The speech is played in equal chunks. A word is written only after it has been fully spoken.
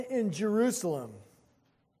In Jerusalem.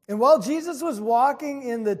 And while Jesus was walking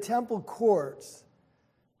in the temple courts,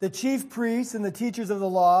 the chief priests and the teachers of the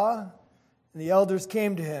law and the elders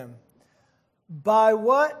came to him. By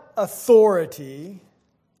what authority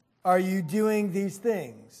are you doing these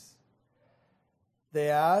things? They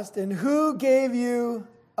asked. And who gave you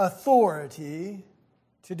authority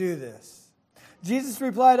to do this? Jesus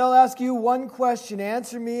replied, I'll ask you one question.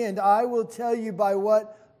 Answer me, and I will tell you by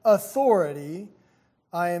what authority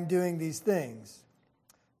I am doing these things.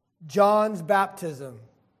 John's baptism.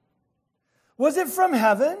 Was it from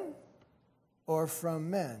heaven or from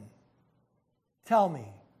men? Tell me.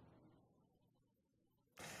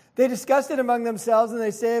 They discussed it among themselves, and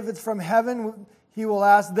they say, if it's from heaven, he will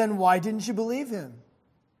ask, then why didn't you believe him?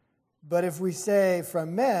 But if we say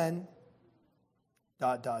from men, ...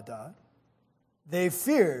 they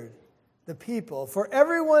feared the people, for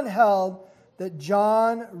everyone held that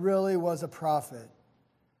John really was a prophet.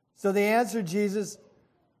 So they answered Jesus,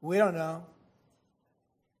 we don't know.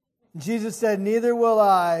 Jesus said, neither will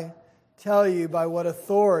I tell you by what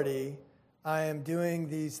authority I am doing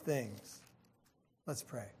these things. Let's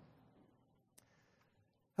pray.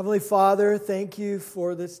 Heavenly Father, thank you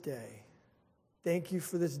for this day. Thank you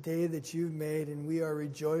for this day that you've made, and we are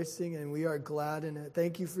rejoicing and we are glad in it.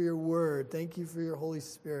 Thank you for your word. Thank you for your Holy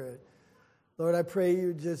Spirit. Lord, I pray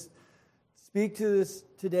you just speak to us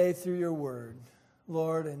today through your word,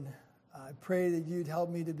 Lord, and I pray that you'd help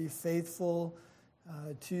me to be faithful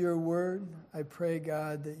to your word. I pray,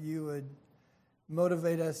 God, that you would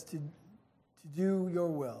motivate us to do your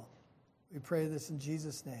will. We pray this in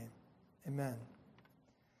Jesus' name. Amen.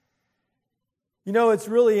 You know, it's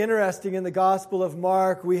really interesting in the Gospel of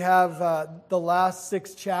Mark. We have the last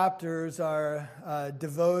 6 chapters are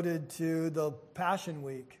devoted to the Passion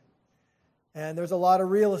Week. And there's a lot of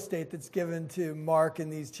real estate that's given to Mark in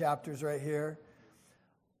these chapters right here.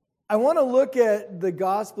 I want to look at the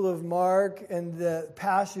Gospel of Mark and the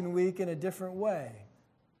Passion Week in a different way.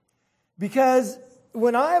 Because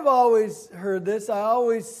when I've always heard this, I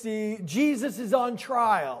always see Jesus is on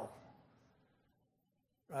trial.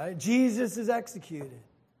 Right? Jesus is executed.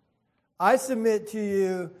 I submit to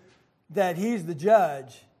you that he's the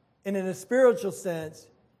judge. And in a spiritual sense,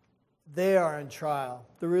 they are on trial.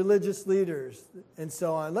 The religious leaders and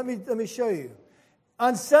so on. Let me show you.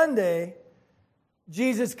 On Sunday,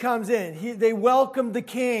 Jesus comes in. They welcome the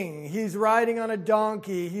king. He's riding on a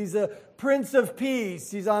donkey. He's a prince of peace.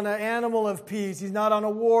 He's on an animal of peace. He's not on a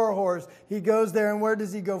war horse. He goes there, and where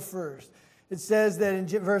does he go first? It says that in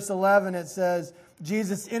verse 11, it says,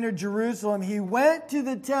 Jesus entered Jerusalem. He went to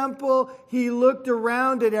the temple. He looked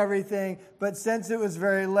around at everything. But since it was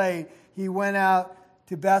very late, he went out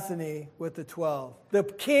to Bethany with the 12. The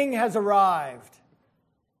king has arrived.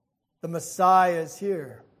 The Messiah is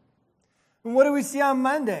here. And what do we see on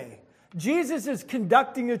Monday? Jesus is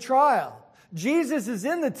conducting a trial. Jesus is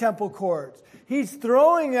in the temple courts. He's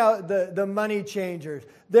throwing out the money changers.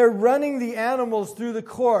 They're running the animals through the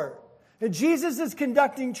court. And Jesus is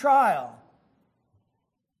conducting trial.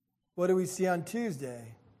 What do we see on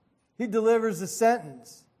Tuesday? He delivers a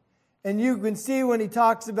sentence. And you can see when he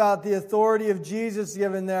talks about the authority of Jesus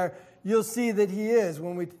given there, you'll see that he is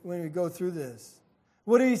when we go through this.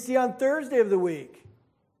 What do you see on Thursday of the week?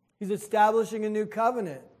 He's establishing a new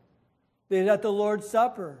covenant. They're at the Lord's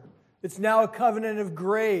Supper. It's now a covenant of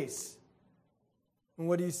grace. And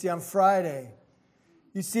what do you see on Friday?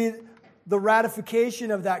 You see the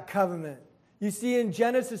ratification of that covenant. You see in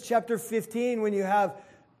Genesis chapter 15 when you have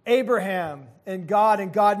Abraham and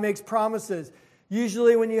God makes promises.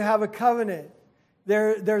 Usually when you have a covenant,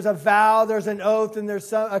 there's a vow, there's an oath, and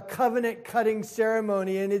there's a covenant-cutting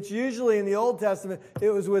ceremony. And it's usually in the Old Testament, it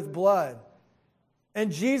was with blood.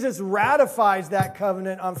 And Jesus ratifies that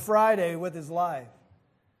covenant on Friday with his life.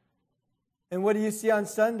 And what do you see on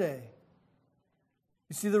Sunday?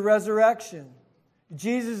 You see the resurrection.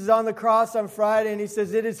 Jesus is on the cross on Friday and he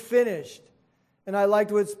says, it is finished. And I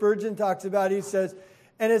liked what Spurgeon talks about. He says,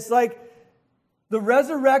 and it's like the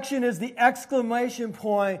resurrection is the exclamation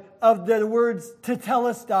point of the words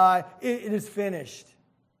tetelestai. It is finished.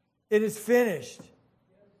 It is finished.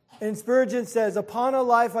 And Spurgeon says, upon a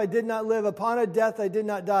life I did not live, upon a death I did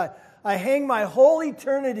not die. I hang my whole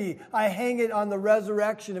eternity, I hang it on the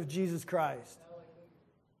resurrection of Jesus Christ.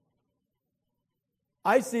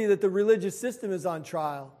 I see that the religious system is on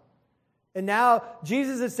trial. And now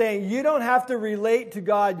Jesus is saying, you don't have to relate to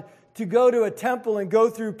God to go to a temple and go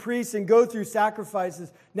through priests and go through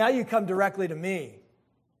sacrifices. Now you come directly to me.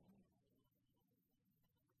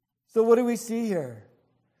 So what do we see here?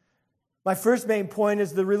 My first main point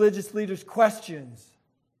is the religious leaders' questions.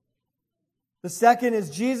 The second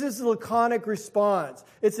is Jesus' laconic response.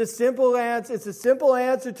 It's a simple answer. It's a simple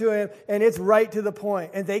answer to him, and it's right to the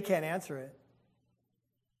point, and they can't answer it.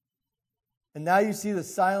 And now you see the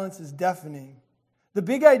silence is deafening. The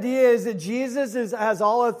big idea is that Jesus has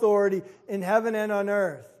all authority in heaven and on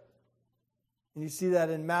earth. And you see that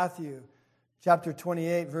in Matthew chapter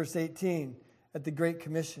 28, verse 18, at the Great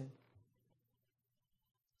Commission.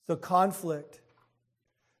 So conflict.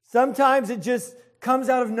 Sometimes it just comes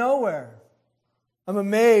out of nowhere. I'm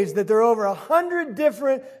amazed that there are over 100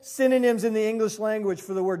 different synonyms in the English language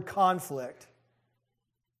for the word conflict.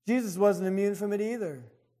 Jesus wasn't immune from it either.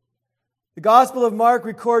 The Gospel of Mark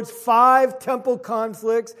records 5 temple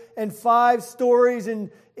conflicts and 5 stories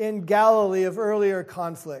in Galilee of earlier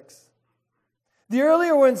conflicts. The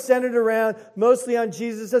earlier ones centered around mostly on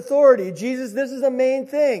Jesus' authority. This is the main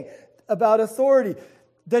thing about authority.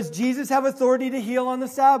 Does Jesus have authority to heal on the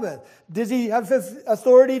Sabbath? Does he have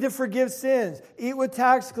authority to forgive sins? Eat with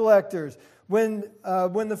tax collectors when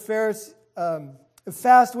the Pharisees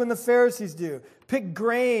fast when the Pharisees do? Pick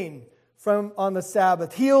grain on the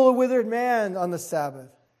Sabbath. Heal a withered man on the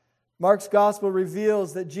Sabbath. Mark's gospel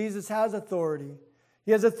reveals that Jesus has authority.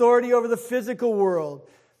 He has authority over the physical world,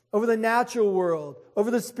 over the natural world,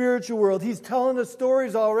 over the spiritual world. He's telling us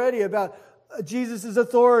stories already about Jesus'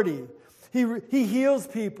 authority. He heals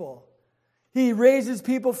people. He raises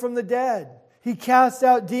people from the dead. He casts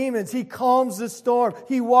out demons. He calms the storm.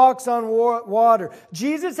 He walks on water.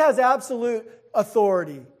 Jesus has absolute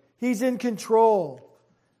authority. He's in control.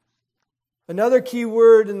 Another key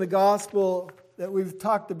word in the gospel that we've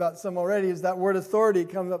talked about some already is that word authority. It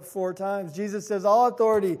comes up 4 times. Jesus says, all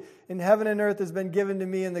authority in heaven and earth has been given to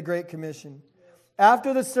me in the Great Commission.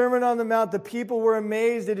 After the Sermon on the Mount, the people were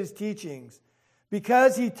amazed at his teachings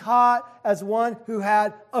because he taught as one who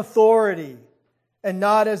had authority and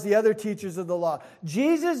not as the other teachers of the law.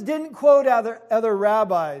 Jesus didn't quote other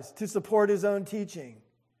rabbis to support his own teaching,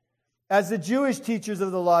 as the Jewish teachers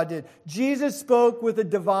of the law did. Jesus spoke with a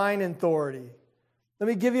divine authority. Let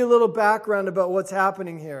me give you a little background about what's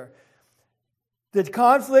happening here. The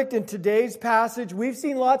conflict in today's passage, we've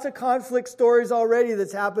seen lots of conflict stories already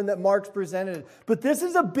that's happened that Mark's presented. But this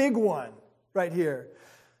is a big one right here.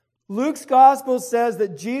 Luke's gospel says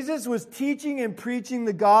that Jesus was teaching and preaching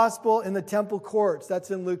the gospel in the temple courts.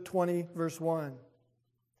 That's in Luke 20, verse 1.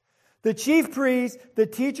 The chief priests, the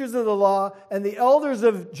teachers of the law, and the elders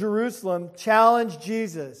of Jerusalem challenged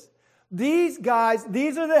Jesus. These guys,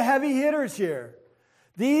 these are the heavy hitters here.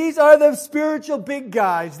 These are the spiritual big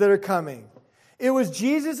guys that are coming. It was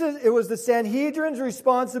the Sanhedrin's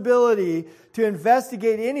responsibility to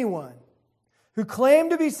investigate anyone who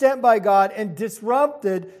claimed to be sent by God and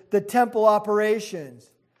disrupted the temple operations.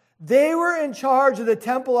 They were in charge of the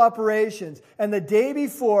temple operations. And the day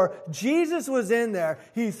before, Jesus was in there.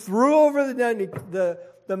 He threw over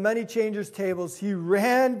the money changers' tables. He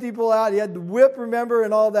ran people out. He had the whip, remember,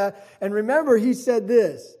 and all that. And remember, he said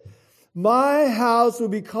this, my house will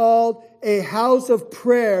be called a house of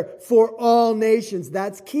prayer for all nations.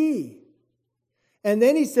 That's key. And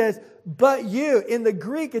then he says, but you, in the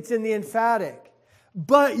Greek, it's in the emphatic.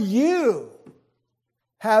 But you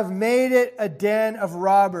have made it a den of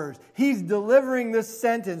robbers. He's delivering this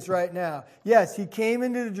sentence right now. Yes, he came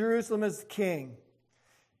into Jerusalem as king.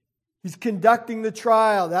 He's conducting the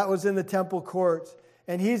trial. That was in the temple courts.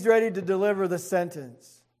 And he's ready to deliver the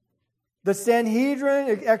sentence. The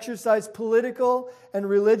Sanhedrin exercised political and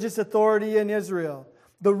religious authority in Israel.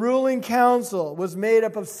 The ruling council was made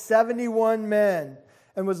up of 71 men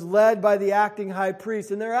and was led by the acting high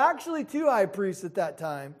priest. And there are actually 2 high priests at that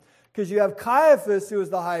time, because you have Caiaphas, who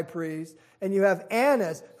was the high priest, and you have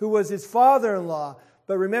Annas, who was his father-in-law.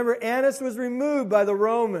 But remember, Annas was removed by the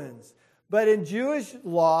Romans. But in Jewish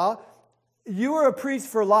law, you were a priest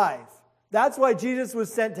for life. That's why Jesus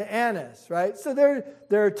was sent to Annas, right? So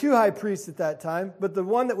there are 2 high priests at that time, but the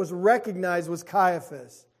one that was recognized was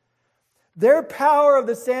Caiaphas. Their power of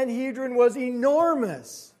the Sanhedrin was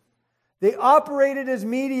enormous. They operated as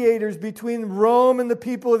mediators between Rome and the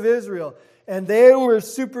people of Israel, and they were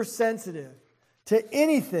super sensitive to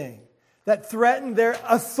anything that threatened their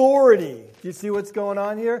authority. Do you see what's going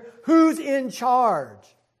on here? Who's in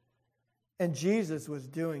charge? And Jesus was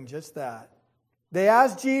doing just that. They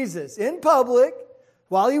asked Jesus in public,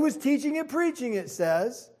 while he was teaching and preaching, it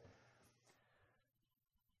says,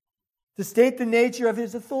 to state the nature of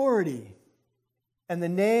his authority and the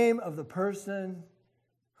name of the person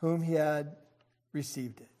whom he had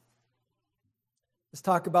received it. Let's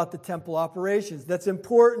talk about the temple operations. That's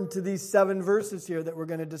important to these 7 verses here that we're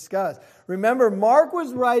going to discuss. Remember, Mark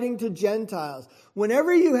was writing to Gentiles.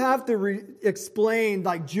 Whenever you have to explain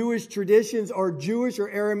like Jewish traditions or Jewish or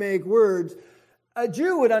Aramaic words, A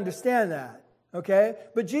Jew would understand that, okay?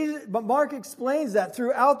 But Mark explains that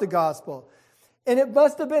throughout the gospel. And it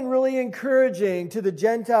must have been really encouraging to the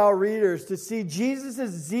Gentile readers to see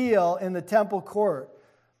Jesus' zeal in the temple court.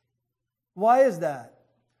 Why is that?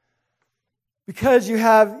 Because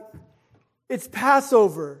it's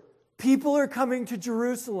Passover. People are coming to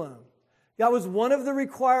Jerusalem. That was one of the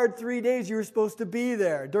required 3 days you were supposed to be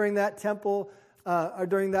there during that temple, or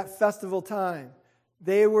during that festival time.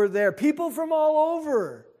 They were there. People from all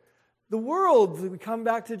over the world would come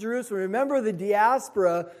back to Jerusalem. Remember the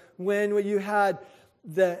diaspora when you had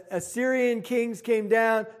the Assyrian kings came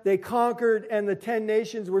down, they conquered, and the 10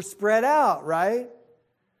 nations were spread out, right?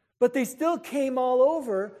 But they still came all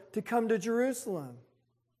over to come to Jerusalem.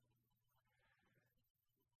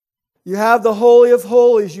 You have the Holy of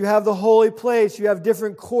Holies. You have the holy place. You have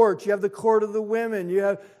different courts. You have the court of the women. You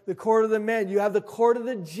have the court of the men. You have the court of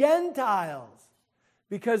the Gentiles.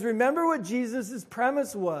 Because remember what Jesus'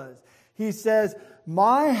 premise was. He says,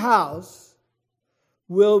 my house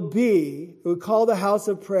will be, we call the house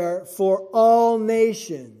of prayer for all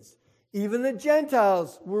nations. Even the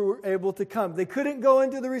Gentiles were able to come. They couldn't go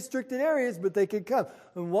into the restricted areas, but they could come.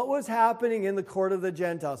 And what was happening in the court of the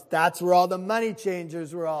Gentiles? That's where all the money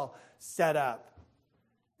changers were all set up.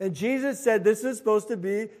 And Jesus said this is supposed to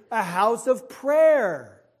be a house of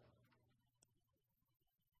prayer.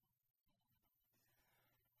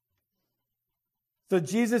 So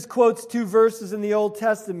Jesus quotes 2 verses in the Old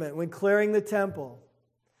Testament when clearing the temple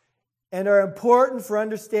and are important for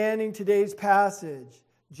understanding today's passage.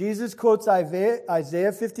 Jesus quotes Isaiah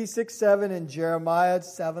 56:7 and Jeremiah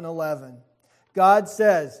 7:11. God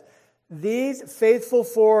says, these faithful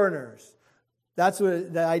foreigners, that's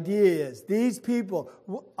what the idea is. These people,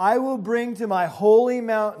 I will bring to my holy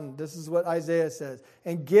mountain, this is what Isaiah says,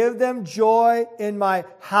 and give them joy in my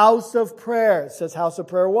house of prayer. It says house of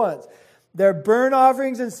prayer once. Their burnt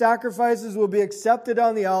offerings and sacrifices will be accepted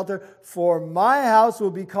on the altar, for my house will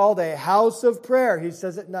be called a house of prayer. He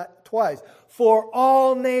says it not twice. For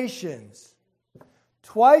all nations.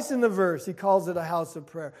 Twice in the verse, he calls it a house of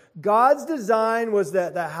prayer. God's design was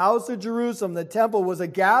that the house of Jerusalem, the temple, was a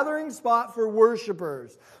gathering spot for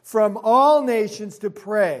worshipers from all nations to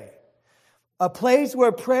pray. A place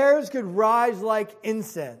where prayers could rise like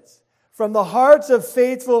incense from the hearts of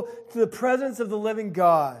faithful to the presence of the living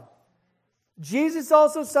God. Jesus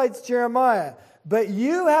also cites Jeremiah, but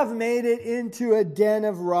you have made it into a den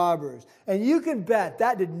of robbers. And you can bet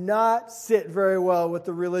that did not sit very well with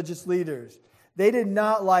the religious leaders. They did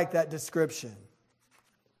not like that description.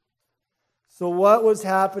 So what was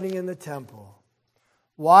happening in the temple?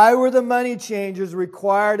 Why were the money changers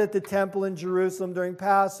required at the temple in Jerusalem during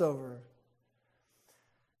Passover?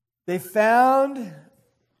 They found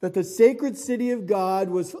that the sacred city of God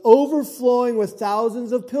was overflowing with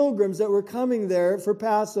thousands of pilgrims that were coming there for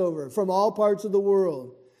Passover from all parts of the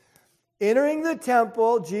world. Entering the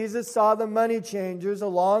temple, Jesus saw the money changers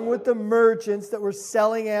along with the merchants that were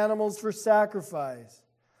selling animals for sacrifice.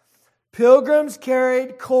 Pilgrims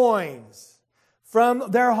carried coins from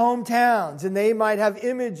their hometowns, and they might have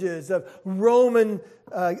images of Roman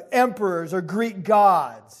emperors or Greek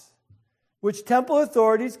gods, which temple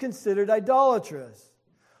authorities considered idolatrous.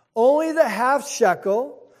 Only the half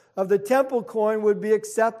shekel of the temple coin would be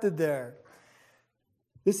accepted there.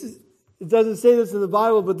 It doesn't say this in the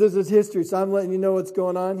Bible, but this is history, so I'm letting you know what's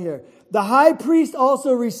going on here. The high priest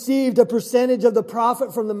also received a percentage of the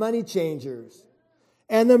profit from the money changers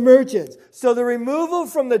and the merchants. So the removal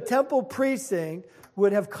from the temple precinct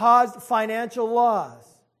would have caused financial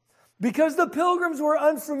loss. Because the pilgrims were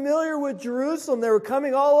unfamiliar with Jerusalem, they were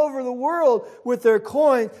coming all over the world with their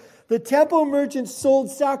coins. The temple merchants sold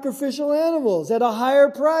sacrificial animals at a higher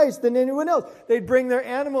price than anyone else. They'd bring their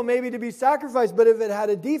animal maybe to be sacrificed, but if it had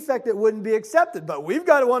a defect, it wouldn't be accepted. But we've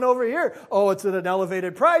got one over here. Oh, it's at an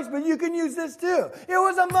elevated price, but you can use this too. It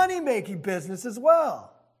was a money-making business as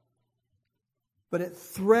well. But it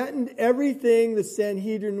threatened everything the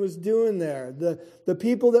Sanhedrin was doing there. The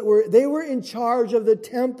people that were in charge of the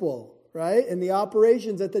temple, right? And the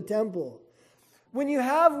operations at the temple.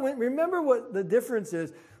 Remember what the difference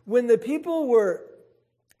is. When the people were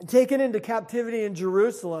taken into captivity in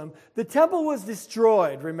Jerusalem, the temple was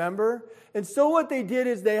destroyed, remember? And so what they did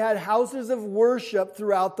is they had houses of worship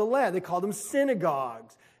throughout the land. They called them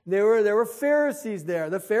synagogues. There were Pharisees there.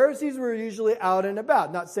 The Pharisees were usually out and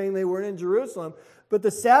about. Not saying they weren't in Jerusalem, but the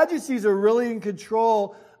Sadducees are really in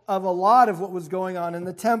control of a lot of what was going on in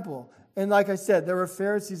the temple. And like I said, there were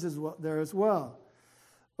Pharisees there as well.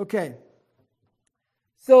 Okay.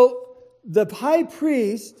 So the high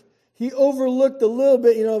priest, he overlooked a little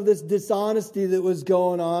bit, of this dishonesty that was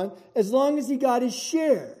going on, as long as he got his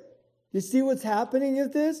share. You see what's happening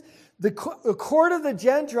with this? The court of the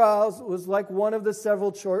Gentiles was like one of the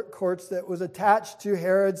several courts that was attached to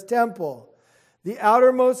Herod's temple. The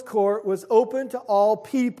outermost court was open to all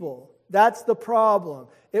people. That's the problem.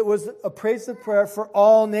 It was a place of prayer for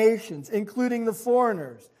all nations, including the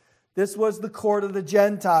foreigners. This was the court of the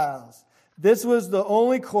Gentiles. This was the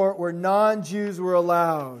only court where non-Jews were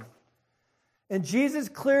allowed. And Jesus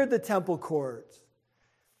cleared the temple courts.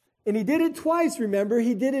 And he did it twice, remember?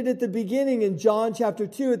 He did it at the beginning in John chapter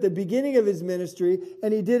 2, at the beginning of his ministry,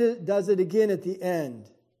 and he does it again at the end.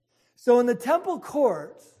 So in the temple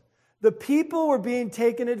courts, the people were being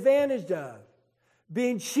taken advantage of,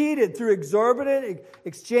 being cheated through exorbitant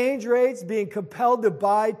exchange rates, being compelled to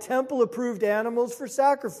buy temple-approved animals for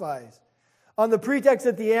sacrifice, on the pretext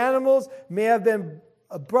that the animals may have been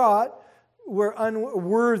brought were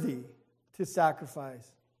unworthy to sacrifice.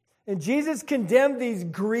 And Jesus condemned these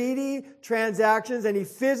greedy transactions, and he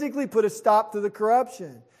physically put a stop to the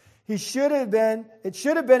corruption. It should have been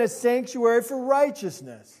a sanctuary for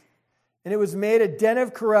righteousness. And it was made a den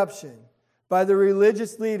of corruption by the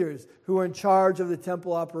religious leaders who were in charge of the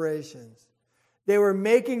temple operations. They were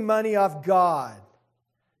making money off God.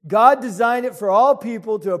 God designed it for all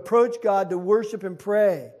people to approach God, to worship and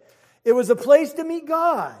pray. It was a place to meet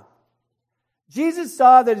God. Jesus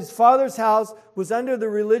saw that his Father's house was under the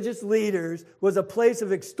religious leaders, was a place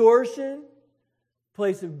of extortion,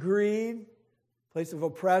 place of greed, place of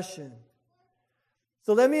oppression.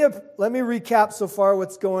 So let me recap so far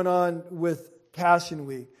what's going on with Passion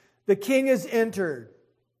Week. The king has entered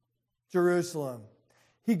Jerusalem.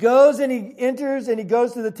 He goes and he enters and he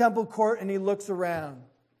goes to the temple court and he looks around.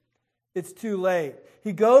 It's too late.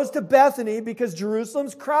 He goes to Bethany because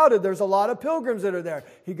Jerusalem's crowded. There's a lot of pilgrims that are there.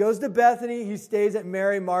 He goes to Bethany. He stays at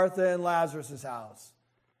Mary, Martha, and Lazarus' house.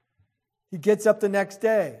 He gets up the next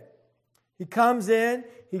day. He comes in.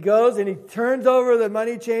 He goes and he turns over the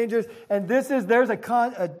money changers. And there's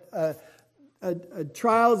a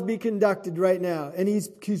trials be conducted right now. And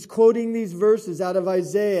he's quoting these verses out of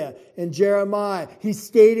Isaiah and Jeremiah. He's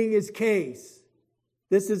stating his case.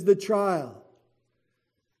 This is the trial.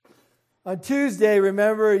 On Tuesday,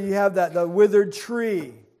 remember, you have the withered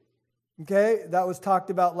tree. Okay? That was talked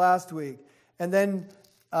about last week. And then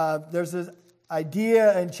there's this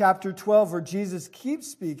idea in chapter 12 where Jesus keeps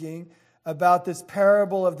speaking about this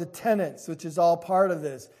parable of the tenants, which is all part of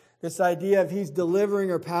this. This idea of he's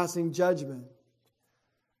delivering or passing judgment.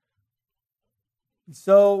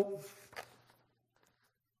 So,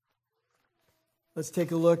 let's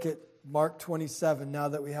take a look at Mark 27 now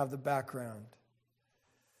that we have the background.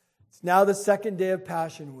 It's now the second day of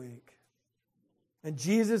Passion Week. And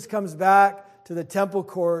Jesus comes back to the temple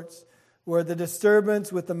courts where the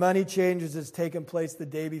disturbance with the money changers has taken place the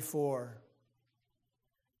day before.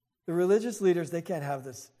 The religious leaders, they can't have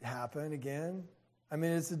this happen again. I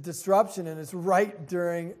mean, it's a disruption and it's right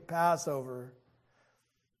during Passover.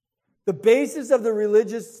 The basis of the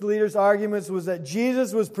religious leaders' arguments was that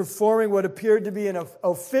Jesus was performing what appeared to be an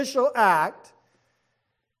official act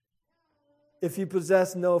if he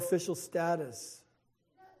possessed no official status.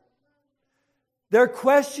 Their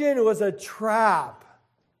question was a trap.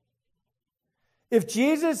 If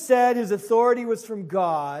Jesus said his authority was from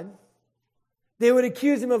God, they would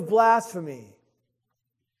accuse him of blasphemy.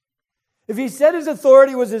 If he said his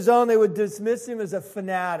authority was his own, they would dismiss him as a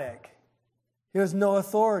fanatic. He has no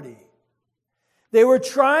authority. They were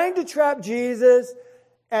trying to trap Jesus,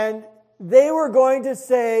 and they were going to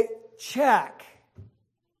say, check.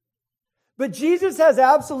 But Jesus has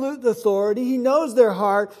absolute authority. He knows their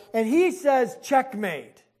heart, and he says,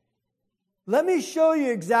 checkmate. Let me show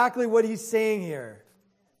you exactly what he's saying here.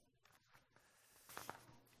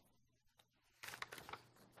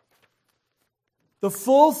 The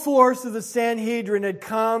full force of the Sanhedrin had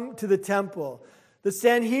come to the temple. The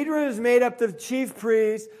Sanhedrin is made up of the chief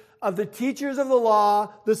priests, of the teachers of the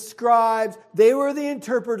law, the scribes. They were the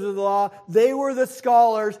interpreters of the law. They were the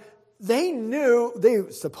scholars. They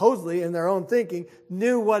supposedly, in their own thinking,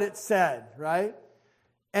 knew what it said, right?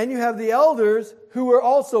 And you have the elders who were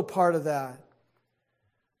also part of that.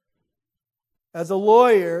 As a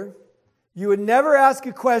lawyer, you would never ask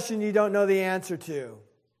a question you don't know the answer to.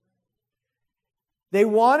 They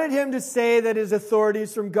wanted him to say that his authority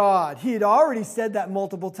is from God. He had already said that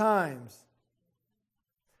multiple times.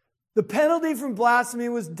 The penalty from blasphemy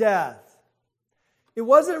was death. It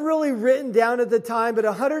wasn't really written down at the time, but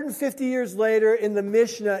 150 years later in the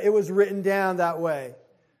Mishnah, it was written down that way.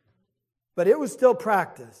 But it was still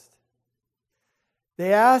practiced.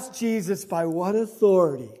 They asked Jesus, by what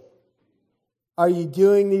authority are you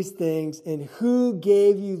doing these things, and who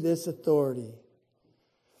gave you this authority?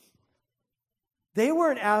 They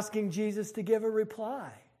weren't asking Jesus to give a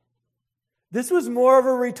reply. This was more of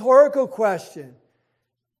a rhetorical question.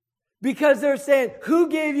 Because they're saying, who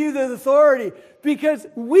gave you the authority? Because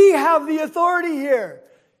we have the authority here.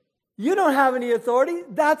 You don't have any authority.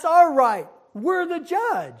 That's our right. We're the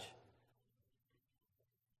judge.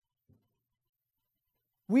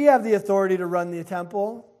 We have the authority to run the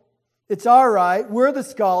temple. It's our right. We're the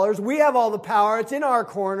scholars. We have all the power. It's in our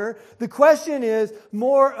corner. The question is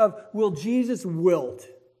more of, will Jesus wilt?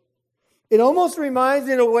 It almost reminds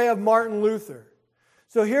me in a way of Martin Luther.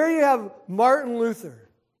 So here you have Martin Luther.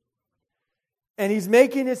 And he's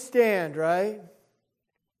making his stand, right?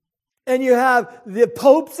 And you have the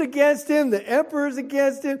popes against him, the emperors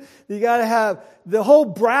against him. You got to have the whole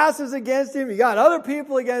brass is against him. You got other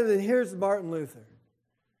people against him. And here's Martin Luther.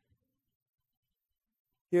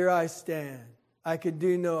 Here I stand. I could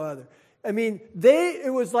do no other. I mean,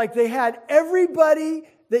 it was like they had everybody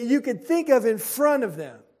that you could think of in front of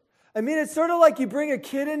them. I mean, it's sort of like you bring a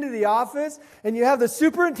kid into the office and you have the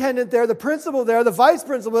superintendent there, the principal there, the vice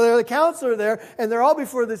principal there, the counselor there, and they're all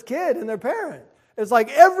before this kid and their parent. It's like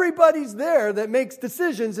everybody's there that makes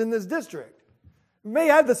decisions in this district. You may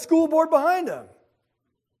have the school board behind them.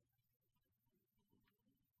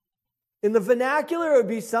 In the vernacular, it would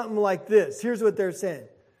be something like this. Here's what they're saying.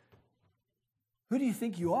 Who do you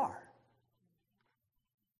think you are?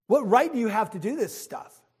 What right do you have to do this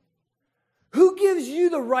stuff? Who gives you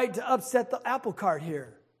the right to upset the apple cart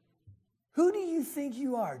here? Who do you think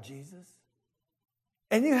you are, Jesus?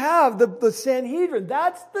 And you have the Sanhedrin.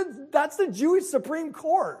 That's the Jewish Supreme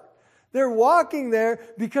Court. They're walking there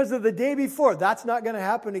because of the day before. That's not going to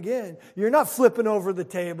happen again. You're not flipping over the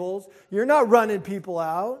tables. You're not running people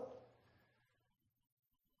out.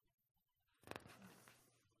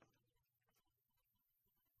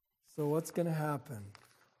 So what's going to happen?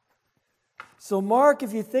 So Mark,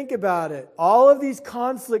 if you think about it, all of these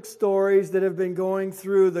conflict stories that have been going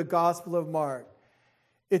through the Gospel of Mark,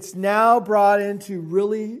 it's now brought into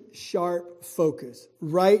really sharp focus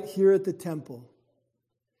right here at the temple.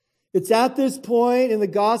 It's at this point in the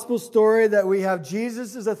gospel story that we have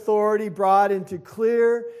Jesus' authority brought into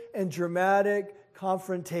clear and dramatic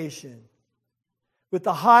confrontation with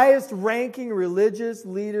the highest ranking religious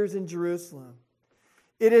leaders in Jerusalem.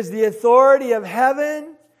 It is the authority of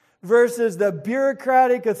heaven versus the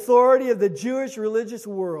bureaucratic authority of the Jewish religious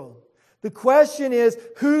world. The question is,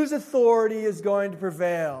 whose authority is going to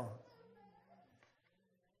prevail?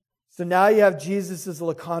 So now you have Jesus'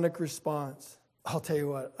 laconic response. I'll tell you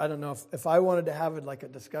what, I don't know, if I wanted to have a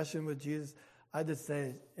discussion with Jesus, I'd just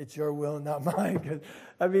say, it's your will, not mine. 'Cause,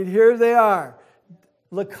 I mean, here they are,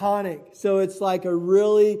 laconic. So it's like a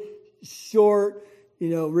really short,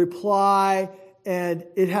 reply, and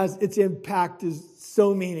its impact is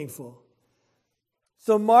so meaningful.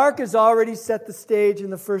 So Mark has already set the stage in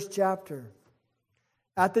the first chapter.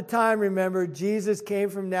 At the time, remember, Jesus came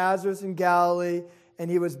from Nazareth in Galilee, and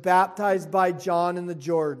he was baptized by John in the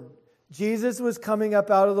Jordan. Jesus was coming up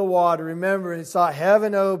out of the water, remember, and he saw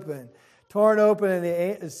heaven open, torn open,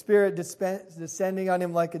 and the Spirit descending on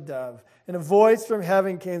him like a dove. And a voice from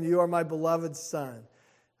heaven came, "You are my beloved Son,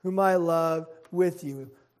 whom I love with you,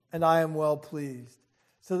 and I am well pleased."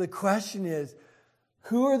 So the question is,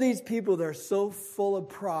 who are these people that are so full of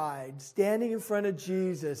pride, standing in front of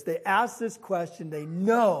Jesus? They ask this question. They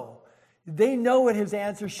know what his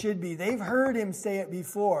answer should be. They've heard him say it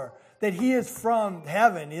before, that he is from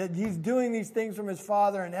heaven. He's doing these things from his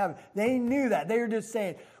Father in heaven. They knew that. They were just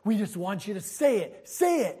saying, we just want you to say it,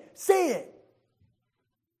 say it, say it.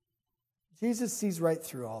 Jesus sees right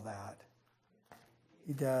through all that.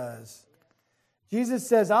 He does. Jesus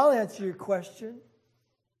says, I'll answer your question.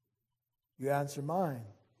 You answer mine.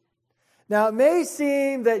 Now, it may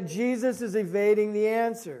seem that Jesus is evading the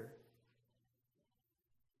answer.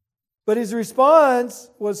 But his response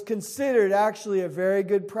was considered actually a very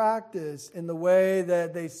good practice in the way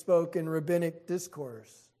that they spoke in rabbinic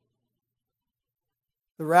discourse.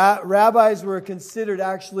 The rabbis were considered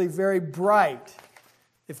actually very bright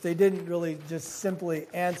if they didn't really just simply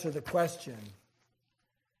answer the question.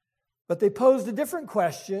 But they posed a different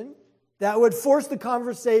question that would force the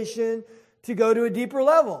conversation to go to a deeper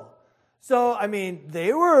level. So,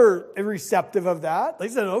 they were receptive of that. They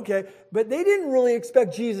said, okay. But they didn't really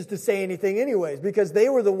expect Jesus to say anything anyways, because they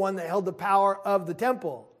were the one that held the power of the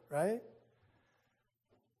temple, right?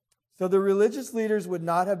 So the religious leaders would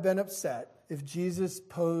not have been upset if Jesus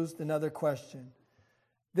posed another question.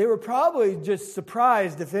 They were probably just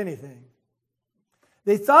surprised, if anything.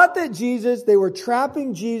 They thought that they were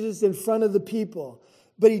trapping Jesus in front of the people.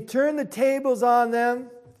 But he turned the tables on them,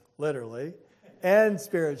 literally and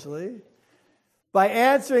spiritually. by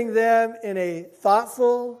answering them in a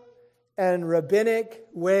thoughtful and rabbinic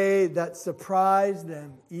way that surprised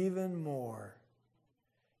them even more.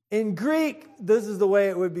 In Greek, this is the way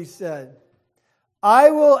it would be said.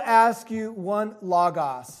 I will ask you one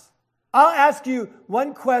logos. I'll ask you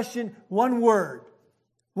one question, one word.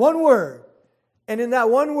 One word. And in that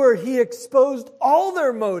one word, he exposed all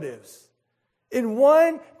their motives in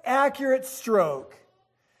one accurate stroke.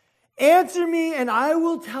 Answer me, and I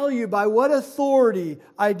will tell you by what authority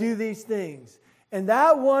I do these things. And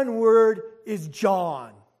that one word is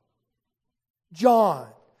John. John.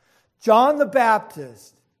 John the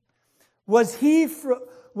Baptist. Was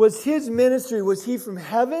his ministry, was he from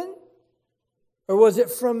heaven? Or was it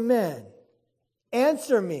from men?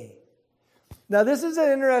 Answer me. Now, this is an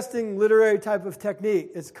interesting literary type of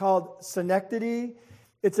technique. It's called synecdoche.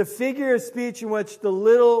 It's a figure of speech in which the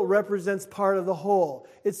little represents part of the whole.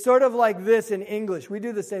 It's sort of like this in English. We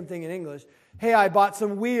do the same thing in English. Hey, I bought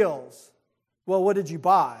some wheels. Well, what did you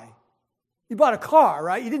buy? You bought a car,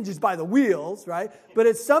 right? You didn't just buy the wheels, right? But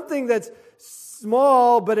it's something that's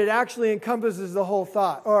small, but it actually encompasses the whole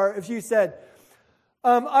thought. Or if you said,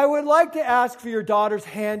 I would like to ask for your daughter's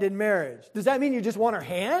hand in marriage. Does that mean you just want her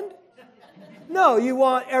hand? No, you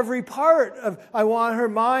want every part of, I want her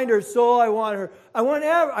mind, her soul, I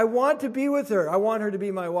want to be with her. I want her to be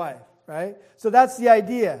my wife, right? So that's the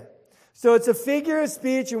idea. So it's a figure of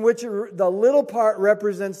speech in which the little part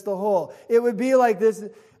represents the whole. It would be like this,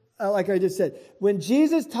 like I just said. When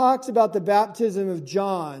Jesus talks about the baptism of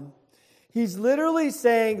John, he's literally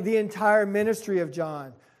saying the entire ministry of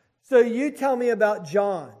John. So you tell me about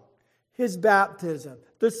John, his baptism,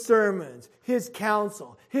 the sermons, his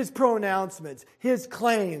counsel, his pronouncements, his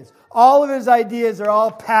claims. All of his ideas are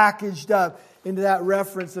all packaged up into that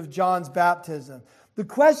reference of John's baptism. The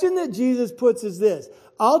question that Jesus puts is this.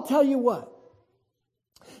 I'll tell you what.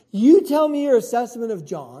 You tell me your assessment of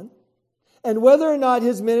John and whether or not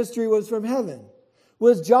his ministry was from heaven.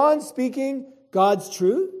 Was John speaking God's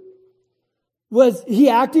truth? Was he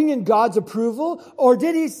acting in God's approval? Or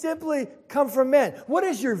did he simply come from men? What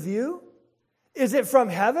is your view? Is it from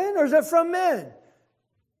heaven or is it from men?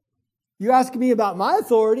 You ask me about my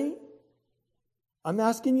authority. I'm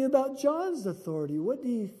asking you about John's authority. What do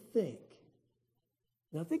you think?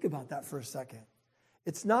 Now think about that for a second.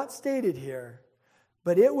 It's not stated here,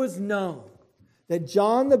 but it was known that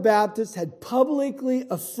John the Baptist had publicly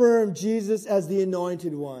affirmed Jesus as the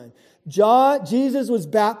anointed one. Jesus was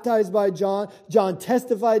baptized by John. John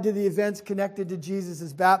testified to the events connected to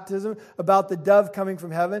Jesus' baptism about the dove coming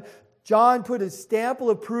from heaven. John put his stamp of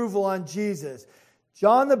approval on Jesus.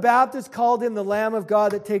 John the Baptist called him the Lamb of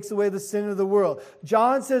God that takes away the sin of the world.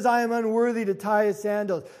 John says, I am unworthy to tie his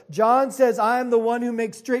sandals. John says, I am the one who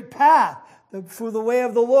makes straight path for the way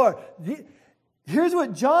of the Lord. Here's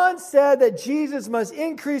what John said, that Jesus must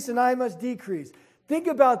increase and I must decrease. Think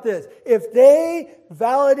about this. If they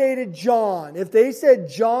validated John, if they said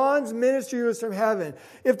John's ministry was from heaven,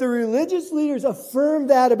 if the religious leaders affirmed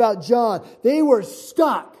that about John, they were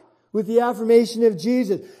stuck with the affirmation of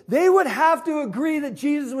Jesus. They would have to agree that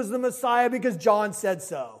Jesus was the Messiah because John said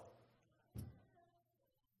so.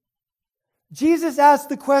 Jesus asked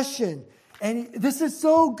the question, and this is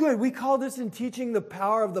so good. We call this in teaching the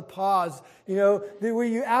power of the pause. You know, where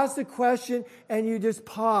you ask the question and you just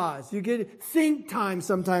pause. You get think time,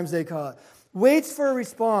 sometimes they call it. Waits for a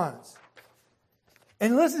response.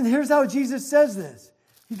 And listen, here's how Jesus says this.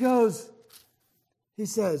 He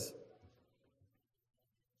says,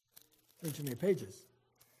 turn too many pages.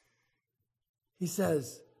 He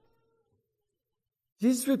says,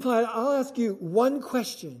 Jesus replied, I'll ask you one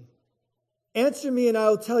question. Answer me and I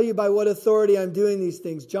will tell you by what authority I'm doing these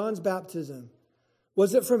things. John's baptism.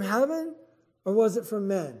 Was it from heaven or was it from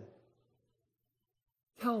men?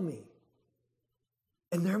 Tell me.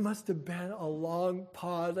 And there must have been a long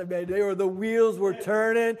pause. I mean, the wheels were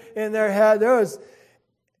turning in their head. The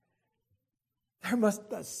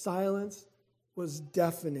silence was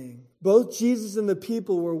deafening. Both Jesus and the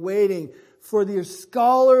people were waiting for the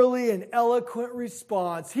scholarly and eloquent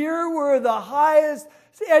response. Here were the highest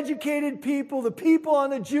educated people, the people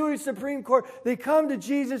on the Jewish Supreme Court. They come to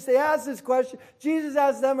Jesus. They ask this question. Jesus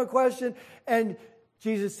asks them a question. And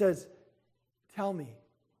Jesus says, tell me.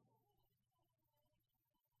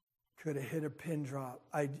 Could have hit a pin drop.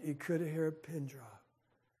 It could have hit a pin drop.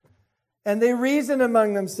 And they reason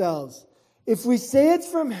among themselves. If we say it's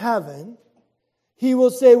from heaven, he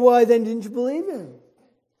will say, why then didn't you believe him?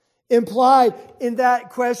 Implied in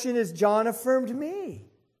that question is John affirmed me.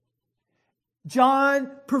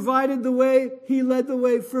 John provided the way. He led the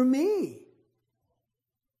way for me.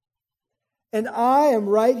 And I am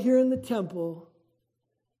right here in the temple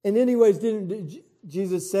And anyways, didn't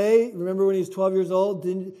Jesus say, remember when he was 12 years old,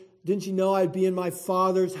 didn't you know I'd be in my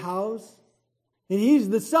Father's house? And he's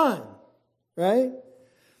the Son, right?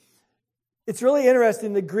 It's really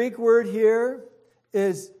interesting. The Greek word here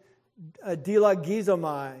is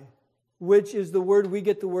dialogizomai, which is the word we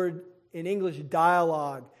get the word in English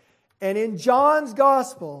dialogue. And in John's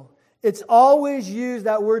gospel, it's always used,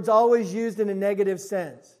 that word's always used in a negative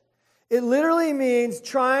sense. It literally means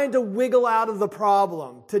trying to wiggle out of the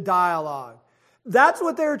problem, to dialogue. That's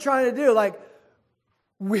what they were trying to do. Like,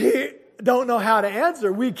 we don't know how to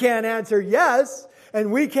answer. We can't answer yes,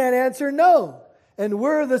 and we can't answer no. And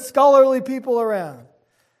we're the scholarly people around.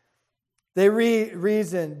 They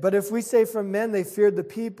reason, but if we say from men, they feared the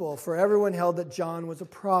people, for everyone held that John was a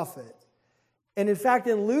prophet. And in fact,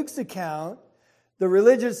 in Luke's account, the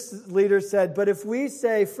religious leader said, but if we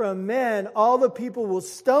say from men, all the people will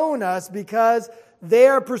stone us because they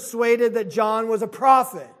are persuaded that John was a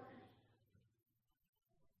prophet.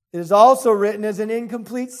 It is also written as an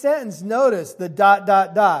incomplete sentence. Notice the ...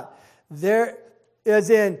 There, as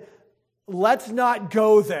in, let's not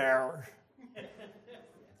go there.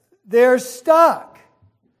 They're stuck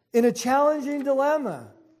in a challenging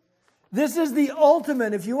dilemma. This is the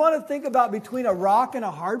ultimate. If you want to think about between a rock and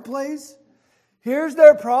a hard place, here's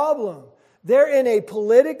their problem. They're in a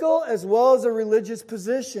political as well as a religious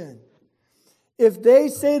position. If they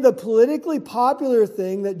say the politically popular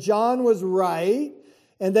thing, that John was right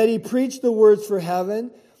and that he preached the words for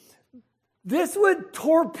heaven, this would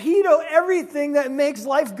torpedo everything that makes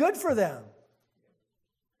life good for them.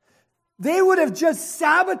 They would have just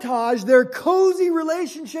sabotaged their cozy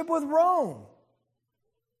relationship with Rome.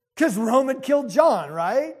 Because Rome had killed John,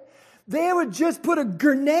 right? They would just put a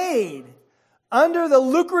grenade under the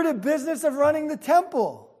lucrative business of running the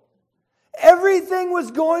temple. Everything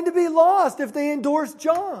was going to be lost if they endorsed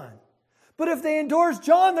John. But if they endorse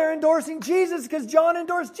John, they're endorsing Jesus because John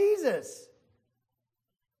endorsed Jesus.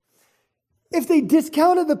 If they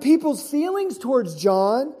discounted the people's feelings towards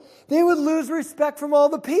John, they would lose respect from all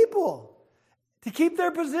the people to keep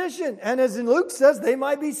their position. And as in Luke says, they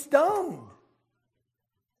might be stoned.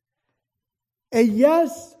 A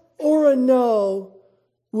yes or a no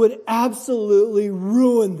would absolutely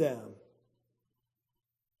ruin them.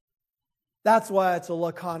 That's why it's a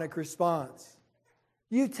laconic response.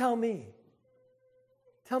 You tell me.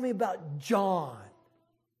 Tell me about John.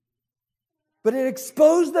 But it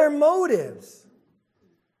exposed their motives.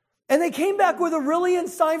 And they came back with a really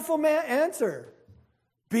insightful answer.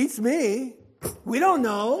 Beats me. We don't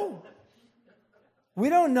know. We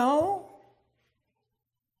don't know.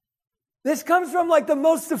 This comes from like the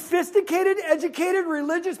most sophisticated, educated,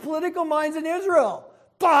 religious, political minds in Israel.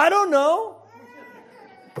 But I don't know.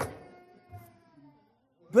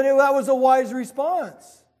 But that was a wise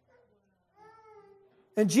response.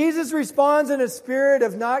 And Jesus responds in a spirit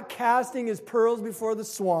of not casting his pearls before the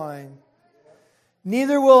swine.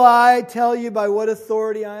 Neither will I tell you by what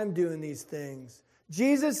authority I am doing these things.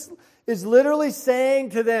 Jesus is literally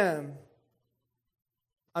saying to them,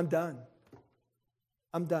 I'm done.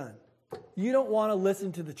 I'm done. You don't want to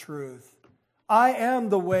listen to the truth. I am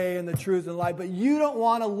the way and the truth and life, but you don't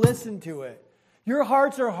want to listen to it. Your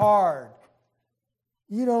hearts are hard.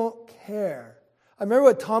 You don't care. I remember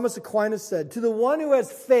what Thomas Aquinas said. To the one who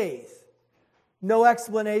has faith, no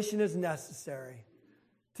explanation is necessary.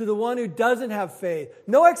 To the one who doesn't have faith,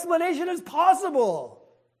 no explanation is possible.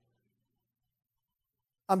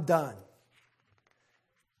 I'm done.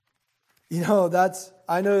 You know,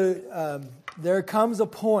 I know there comes a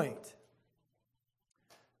point,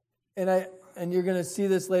 and you're going to see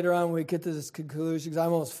this later on when we get to this conclusion, because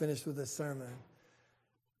I'm almost finished with this sermon.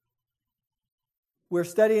 We're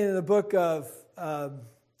studying in the book of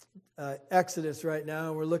Exodus right now,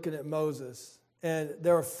 and we're looking at Moses. And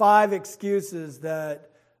there are 5 excuses that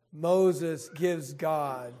Moses gives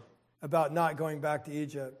God about not going back to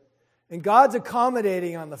Egypt. And God's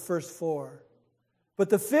accommodating on the first 4. But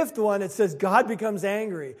the 5th one, it says God becomes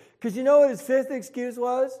angry. Because you know what his 5th excuse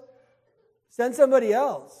was? Send somebody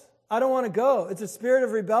else. I don't want to go. It's a spirit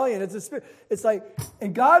of rebellion. It's like,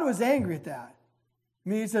 and God was angry at that. I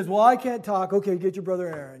mean, he says, well, I can't talk. Okay, get your brother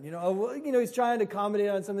Aaron. He's trying to accommodate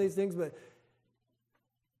on some of these things, but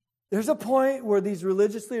there's a point where these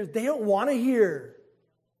religious leaders, they don't want to hear.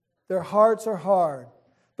 Their hearts are hard.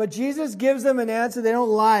 But Jesus gives them an answer they don't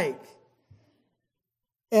like.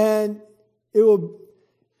 And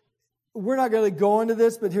we're not going to go into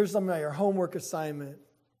this, but here's something about your homework assignment.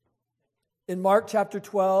 In Mark chapter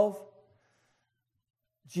 12,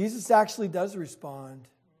 Jesus actually does respond.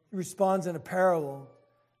 He responds in a parable,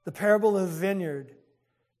 the parable of the vineyard.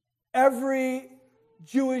 Every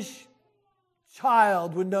Jewish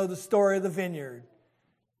child would know the story of the vineyard.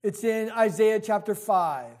 It's in Isaiah chapter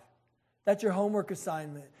 5. That's your homework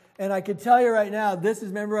assignment. And I can tell you right now,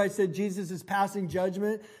 remember I said Jesus is passing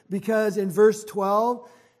judgment? Because in verse 12,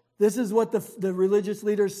 this is what the religious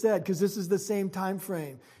leaders said, because this is the same time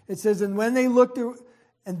frame. It says, and when they looked,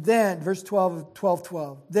 and then, verse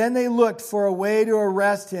 12, then they looked for a way to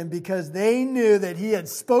arrest him because they knew that he had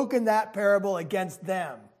spoken that parable against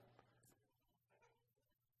them.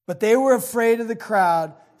 But they were afraid of the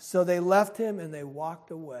crowd, so they left him and they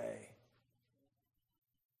walked away.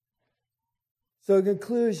 So in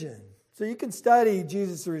conclusion, so you can study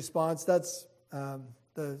Jesus' response. That's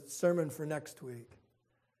the sermon for next week.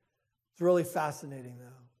 It's really fascinating, though.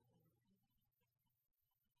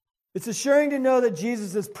 It's assuring to know that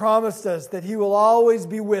Jesus has promised us that He will always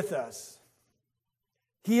be with us.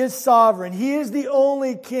 He is sovereign. He is the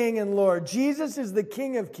only King and Lord. Jesus is the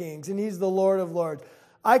King of Kings, and He's the Lord of Lords.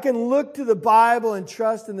 I can look to the Bible and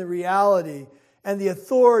trust in the reality and the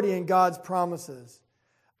authority in God's promises.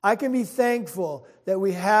 I can be thankful that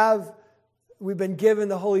we've been given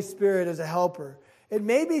the Holy Spirit as a helper. It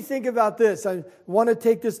made me think about this. I want to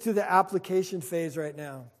take this to the application phase right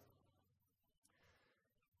now.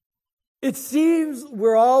 It seems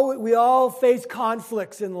we all face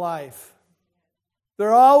conflicts in life. There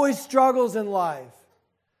are always struggles in life.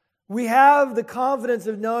 We have the confidence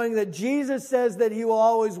of knowing that Jesus says that He will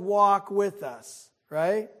always walk with us,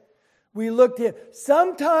 right? We look to Him.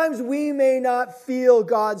 Sometimes we may not feel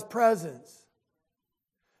God's presence.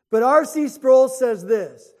 But R.C. Sproul says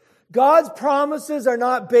this: God's promises are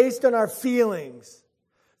not based on our feelings.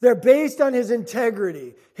 They're based on His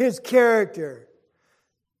integrity, His character.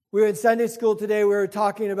 We were in Sunday school today, we were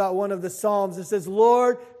talking about one of the Psalms. It says,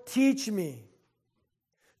 Lord, teach me.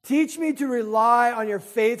 Teach me to rely on your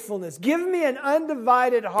faithfulness. Give me an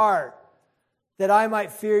undivided heart that I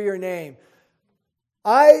might fear your name.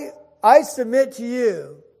 I submit to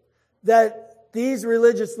you that these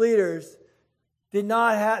religious leaders they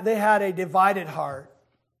had a divided heart.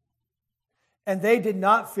 And they did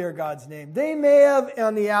not fear God's name. They may have,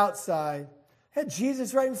 on the outside, had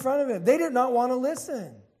Jesus right in front of them. They did not want to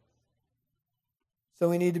listen. So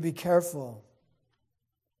we need to be careful.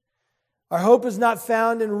 Our hope is not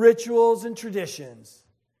found in rituals and traditions,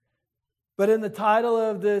 but in the title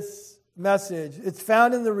of this message, it's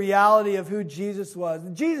found in the reality of who Jesus was.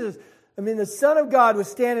 Jesus, the Son of God was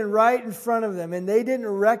standing right in front of them, and they didn't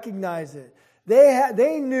recognize it.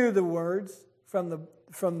 They knew the words from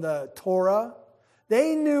the Torah.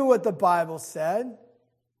 They knew what the Bible said.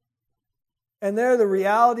 And there, the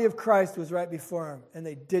reality of Christ was right before them, and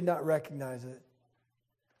they did not recognize it.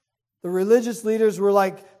 The religious leaders were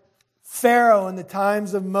like Pharaoh in the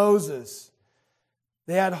times of Moses.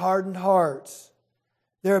 They had hardened hearts.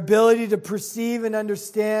 Their ability to perceive and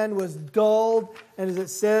understand was dulled, and as it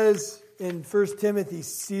says in 1 Timothy,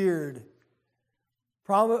 seared.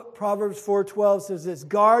 Proverbs 4:12 says this: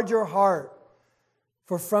 guard your heart,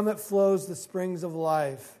 for from it flows the springs of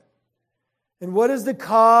life. And what is the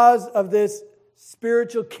cause of this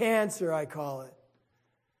spiritual cancer, I call it?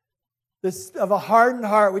 This of a hardened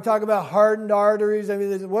heart. We talk about hardened arteries.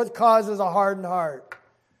 What causes a hardened heart?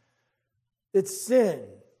 It's sin.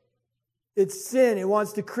 It's sin. It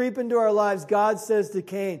wants to creep into our lives. God says to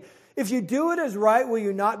Cain, if you do it as right, will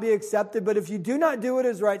you not be accepted? But if you do not do it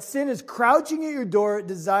as right, sin is crouching at your door. It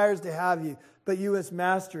desires to have you, but you must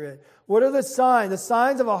master it. What are the signs? The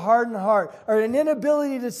signs of a hardened heart are an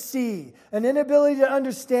inability to see, an inability to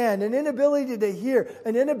understand, an inability to hear,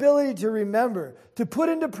 an inability to remember, to put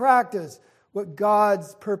into practice what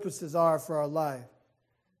God's purposes are for our life.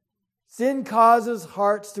 Sin causes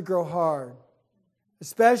hearts to grow hard,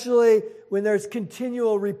 especially when there's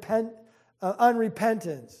continual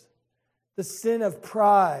unrepentance. The sin of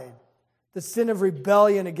pride, the sin of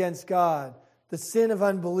rebellion against God, the sin of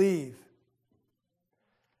unbelief.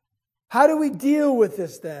 How do we deal with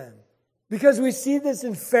this then? Because we see this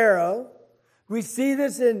in Pharaoh. We see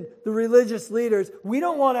this in the religious leaders. We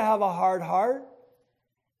don't want to have a hard heart.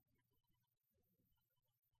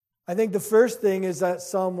 I think the first thing is that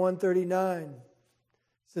Psalm 139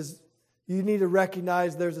 says, you need to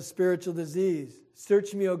recognize there's a spiritual disease.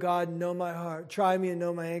 Search me, O God, and know my heart. Try me and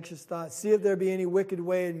know my anxious thoughts. See if there be any wicked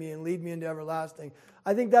way in me and lead me into everlasting.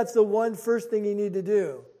 I think that's the first thing you need to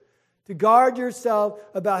do. To guard yourself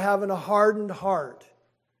about having a hardened heart.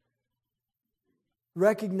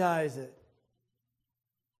 Recognize it.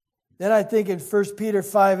 Then I think in 1 Peter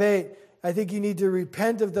 5:8, I think you need to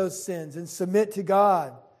repent of those sins and submit to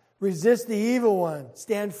God. Resist the evil one.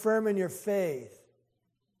 Stand firm in your faith.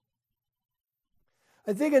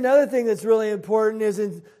 I think another thing that's really important is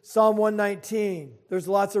in Psalm 119. There's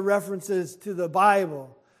lots of references to the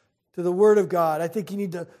Bible, to the Word of God. I think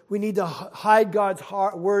we need to hide God's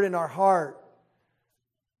Word in our heart.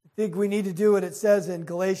 I think we need to do what it says in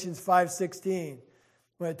Galatians 5:16,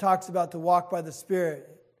 when it talks about to walk by the Spirit.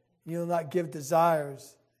 You'll not give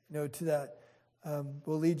desires, to that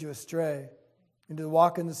will lead you astray. And to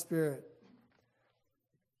walk in the Spirit.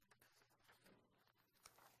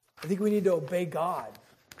 I think we need to obey God.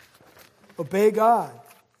 Obey God.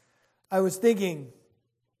 I was thinking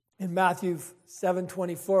in Matthew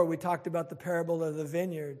 7:24, we talked about the parable of the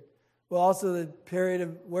vineyard. Well, also the period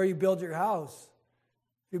of where you build your house.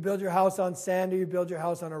 You build your house on sand or you build your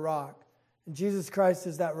house on a rock. And Jesus Christ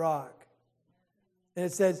is that rock. And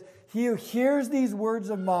it says, he who hears these words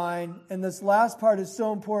of mine, and this last part is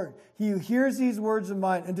so important. He who hears these words of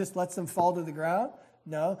mine and just lets them fall to the ground?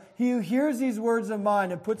 No. He who hears these words of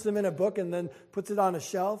mine and puts them in a book and then puts it on a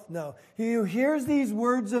shelf? No. He who hears these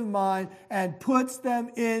words of mine and puts them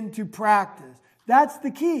into practice. That's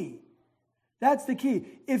the key. That's the key.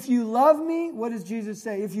 If you love me, what does Jesus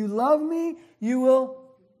say? If you love me, you will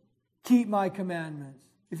keep my commandments.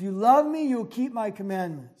 If you love me, you'll keep my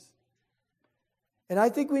commandments. And I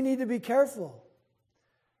think we need to be careful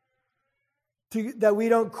that we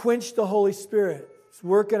don't quench the Holy Spirit. It's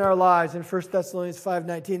work in our lives in 1 Thessalonians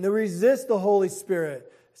 5:19. To resist the Holy Spirit.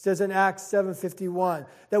 It says in Acts 7:51.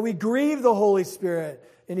 That we grieve the Holy Spirit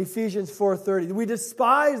in Ephesians 4:30. We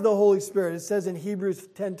despise the Holy Spirit. It says in Hebrews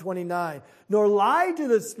 10:29. Nor lie to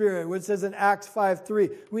the Spirit, which says in Acts 5:3.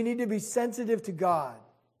 We need to be sensitive to God.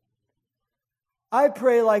 I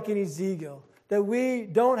pray like in Ezekiel that we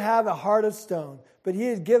don't have a heart of stone, but He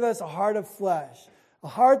has given us a heart of flesh. A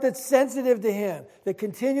heart that's sensitive to Him, that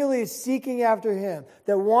continually is seeking after Him,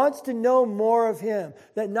 that wants to know more of Him,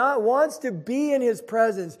 that not wants to be in His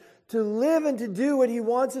presence, to live and to do what He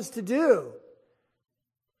wants us to do.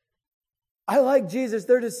 I like Jesus.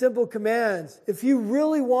 They're just simple commands. If you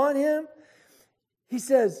really want Him, He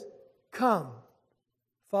says, come,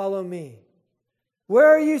 follow me. Where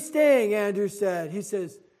are you staying? Andrew said. He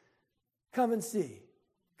says, come and see.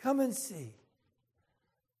 Come and see.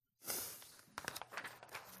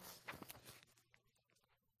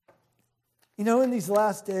 In these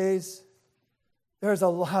last days, there's a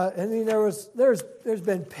lot. There's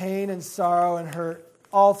been pain and sorrow and hurt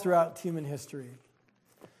all throughout human history.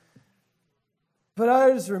 But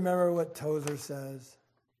I just remember what Tozer says.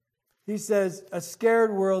 He says, a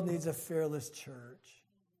scared world needs a fearless church.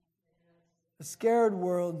 A scared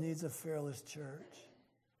world needs a fearless church.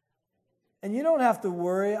 And you don't have to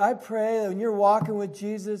worry. I pray that when you're walking with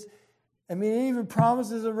Jesus, He even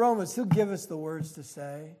promises in Romans, He'll give us the words to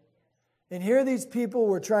say. And here these people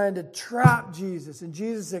were trying to trap Jesus, and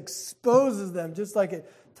Jesus exposes them, just like it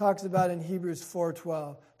talks about in Hebrews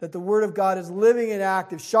 4:12, that the Word of God is living and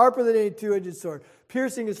active, sharper than any two-edged sword,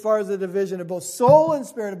 piercing as far as the division of both soul and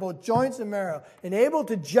spirit, of both joints and marrow, and able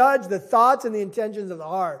to judge the thoughts and the intentions of the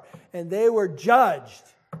heart. And they were judged,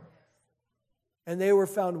 and they were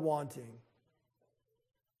found wanting.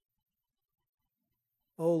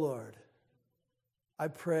 Oh Lord, I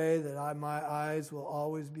pray that my eyes will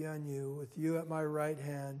always be on you. With you at my right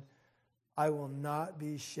hand, I will not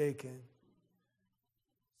be shaken.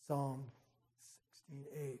 Psalm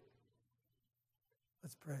 16:8.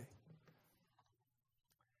 Let's pray.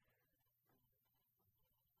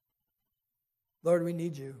 Lord, we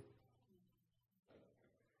need you.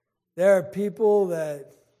 There are people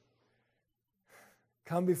that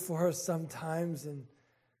come before us sometimes and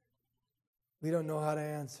we don't know how to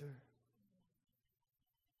answer.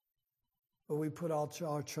 But we put all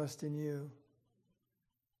our trust in you.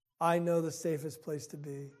 I know the safest place to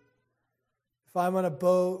be. If I'm on a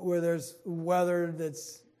boat where there's weather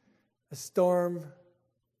that's a storm,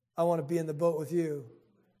 I want to be in the boat with you.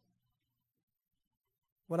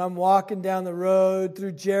 When I'm walking down the road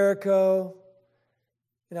through Jericho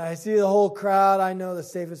and I see the whole crowd, I know the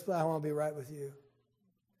safest place. I want to be right with you.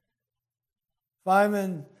 If I'm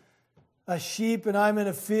in a sheep and I'm in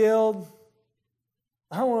a field,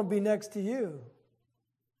 I want to be next to you.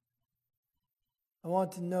 I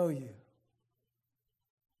want to know you.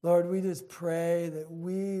 Lord, we just pray that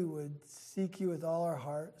we would seek you with all our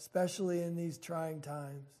heart, especially in these trying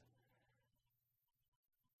times.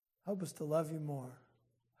 Help us to love you more.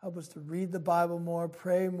 Help us to read the Bible more,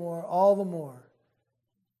 pray more, all the more.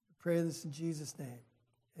 I pray this in Jesus' name.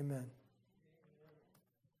 Amen.